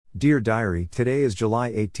Dear Diary, today is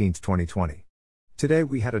July 18th, 2020. Today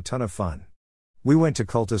we had a ton of fun. We went to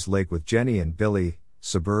Cultus Lake with Jenny and Billy,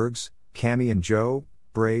 Suburgs, Cammy and Joe,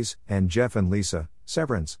 Braze, and Jeff and Lisa,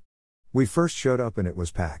 Severance. We first showed up and it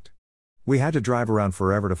was packed. We had to drive around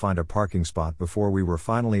forever to find a parking spot before we were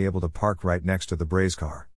finally able to park right next to the Braze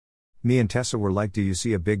car. Me and Tessa were like, "Do you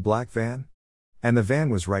see a big black van?" And the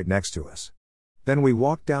van was right next to us. Then we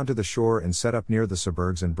walked down to the shore and set up near the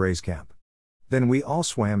Suburgs and Braze camp. Then we all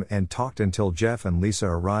swam and talked until Jeff and Lisa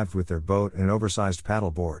arrived with their boat and an oversized paddle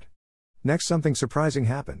board. Next, something surprising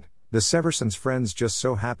happened. The Seversons' friends just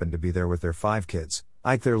so happened to be there with their 5 kids,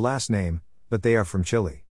 Ike their last name, but they are from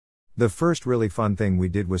Chile. The first really fun thing we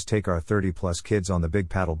did was take our 30-plus kids on the big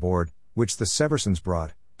paddle board, which the Seversons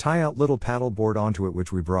brought, tie out little paddle board onto it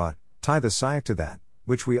which we brought, tie the Sayak to that,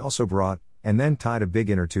 which we also brought, and then tied a big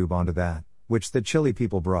inner tube onto that, which the Chile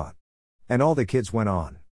people brought. And all the kids went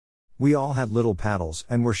on. We all had little paddles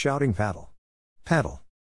and were shouting paddle. Paddle.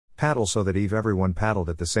 Paddle so that everyone paddled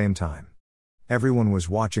at the same time. Everyone was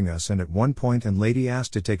watching us and at one point an lady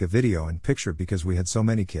asked to take a video and picture because we had so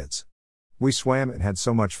many kids. We swam and had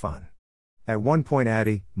so much fun. At one point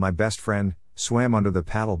Addie, my best friend, swam under the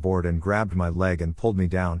paddle board and grabbed my leg and pulled me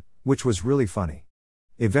down, which was really funny.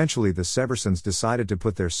 Eventually the Seversons decided to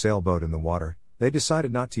put their sailboat in the water. They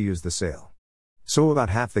decided not to use the sail. So about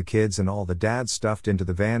half the kids and all the dads stuffed into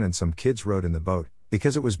the van and some kids rode in the boat,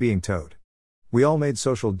 because it was being towed. We all made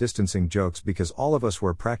social distancing jokes because all of us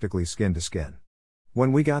were practically skin to skin.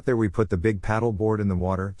 When we got there we put the big paddle board in the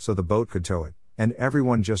water so the boat could tow it, and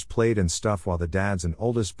everyone just played and stuff while the dads and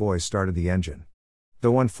oldest boys started the engine.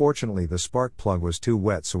 Though unfortunately the spark plug was too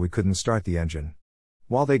wet so we couldn't start the engine.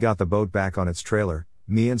 While they got the boat back on its trailer,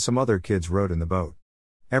 me and some other kids rode in the boat.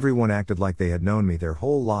 Everyone acted like they had known me their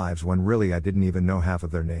whole lives when really I didn't even know half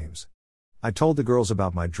of their names. I told the girls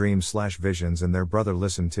about my dreams/visions and their brother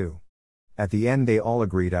listened too. At the end they all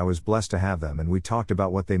agreed I was blessed to have them and we talked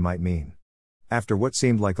about what they might mean. After what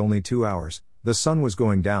seemed like only 2 hours, the sun was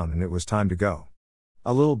going down and it was time to go.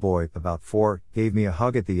 A little boy, about 4, gave me a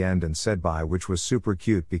hug at the end and said bye, which was super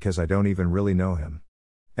cute because I don't even really know him.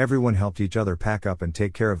 Everyone helped each other pack up and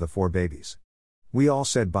take care of the 4 babies. We all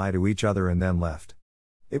said bye to each other and then left.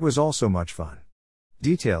 It was all so much fun.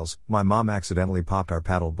 Details: my mom accidentally popped our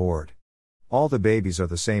paddle board. All the babies are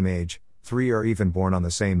the same age, 3 are even born on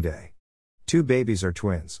the same day. 2 babies are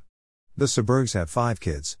twins. The Suburgs have 5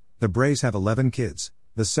 kids, the Brays have 11 kids,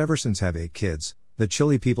 the Seversons have 8 kids, the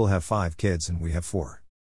Chile people have 5 kids and we have 4.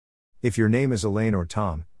 If your name is Elaine or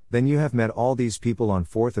Tom, then you have met all these people on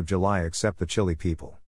 4th of July except the Chile people.